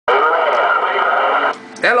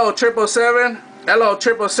Hello 777. Hello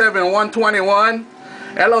 777 121.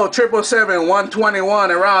 Hello 777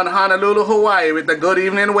 121 around Honolulu, Hawaii with the good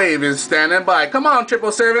evening wave is standing by. Come on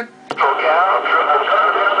 777.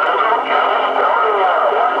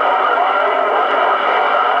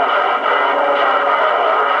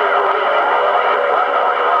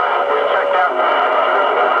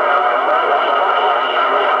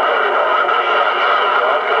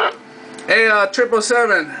 Hey,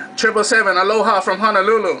 777, aloha from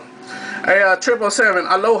Honolulu. Hey, 777,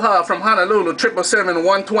 aloha from Honolulu. 777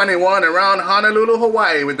 121 around Honolulu,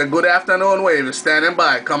 Hawaii with the good afternoon wave is standing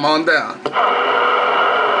by. Come on down.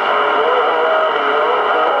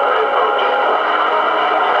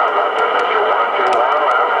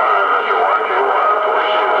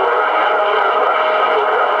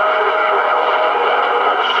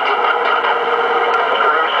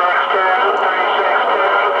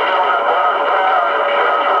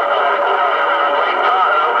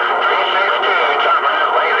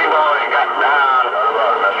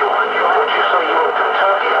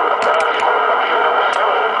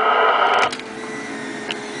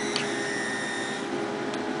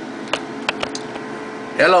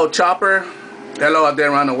 Hello Chopper, hello out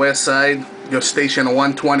there on the west side, your station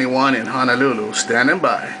 121 in Honolulu, standing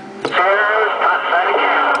by.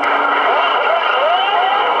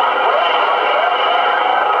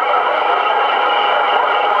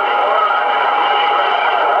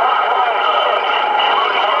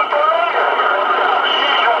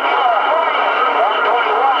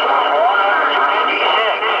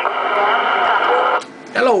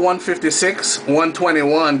 Hello 156,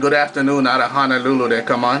 121, good afternoon out of Honolulu there,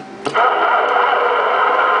 come on.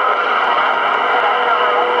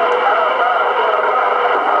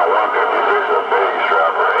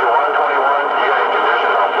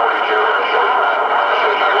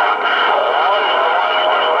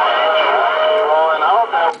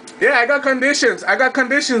 Yeah, I got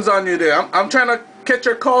conditions on you there. I'm trying to catch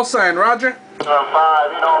your call sign, Roger.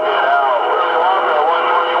 5, you don't get out.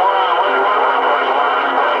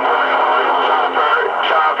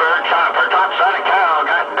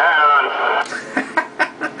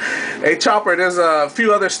 Hey Chopper, there's a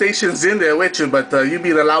few other stations in there with you, but you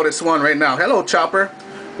be the loudest one right now. Hello Chopper,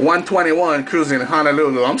 121 cruising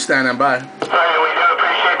Honolulu. I'm standing by. Hey, we do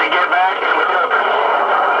appreciate the get back, and we do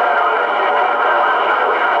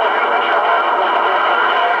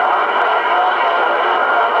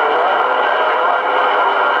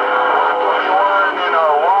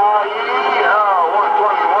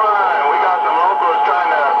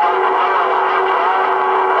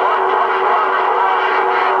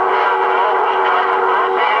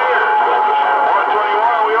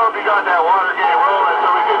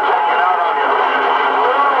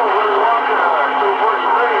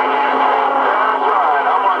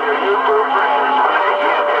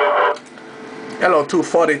Hello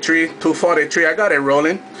 243, I got it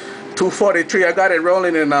rolling. 243, I got it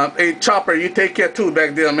rolling, and hey Chopper, you take care too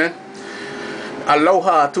back there, man.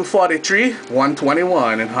 Aloha 243,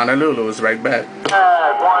 121 in Honolulu is right back. 121,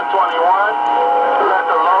 let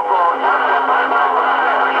the local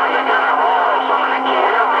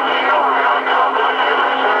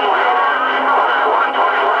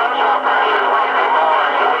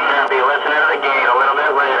be listening to the gate a little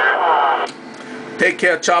bit later. Take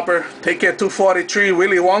care Chopper, take care 243,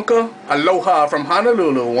 Willy Wonka. Aloha from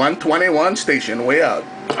Honolulu, 121 station, way out.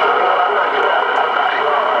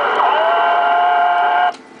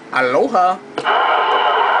 Aloha.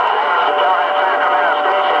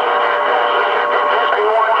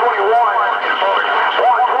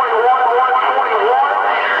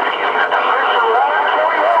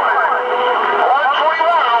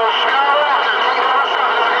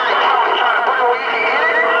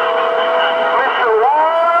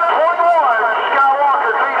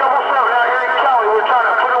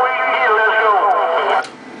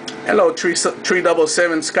 Hello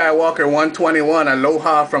 377 Skywalker 121,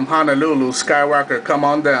 aloha from Honolulu. Skywalker, come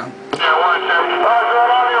on down.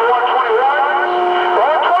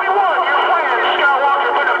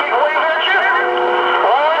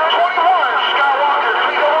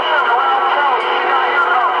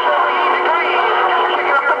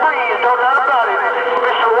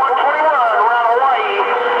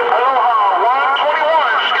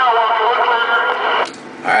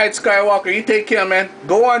 Alright Skywalker, you take care, man.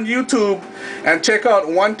 Go on YouTube and check out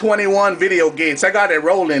 121 Video Gates. I got it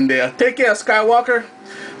rolling there. Take care Skywalker.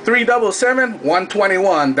 377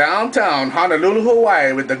 121 downtown Honolulu,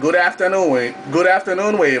 Hawaii with the good afternoon wave. Good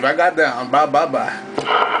afternoon wave. I got down. Bye bye bye.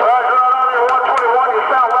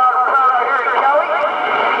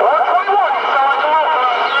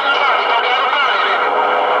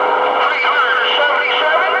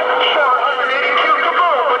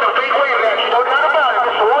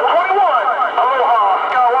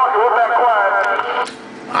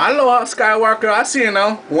 Aloha, Skywalker. I see you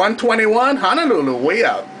now. 121, Honolulu. We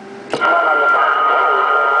out.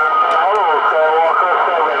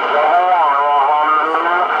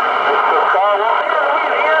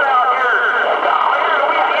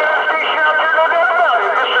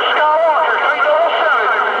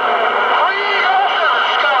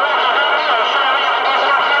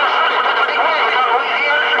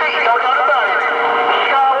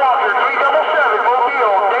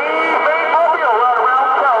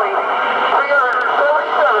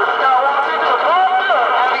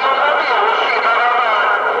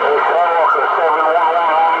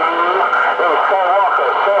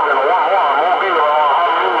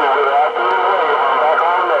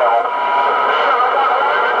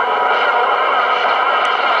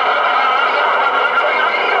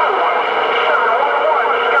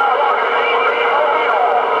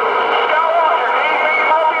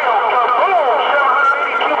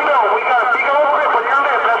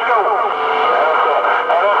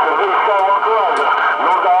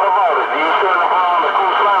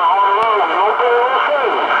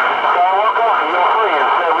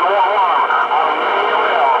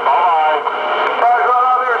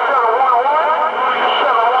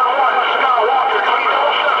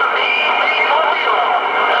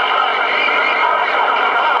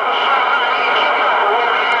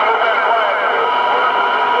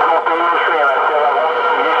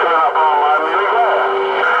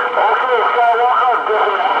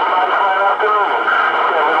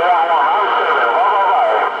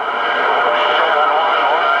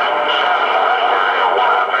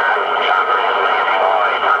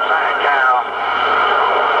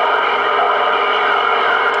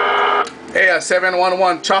 Hey,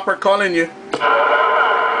 711 Chopper calling you.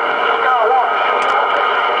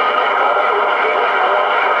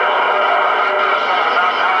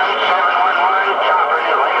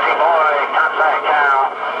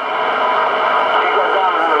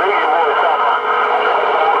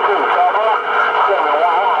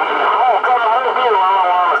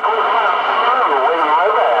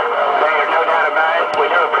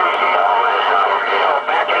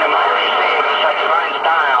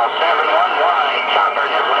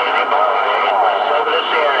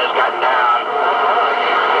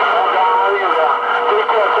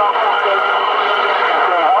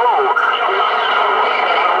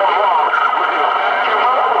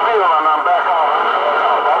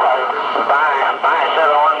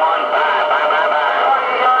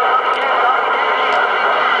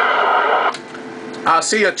 I'll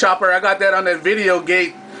see you, Chopper. I got that on that video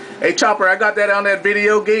gate. Hey, Chopper, I got that on that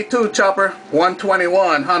video gate too, Chopper.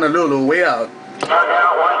 121, Honolulu. We out.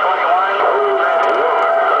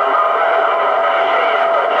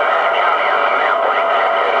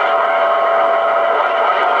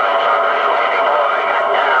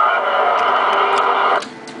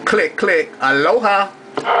 Click, click. Aloha.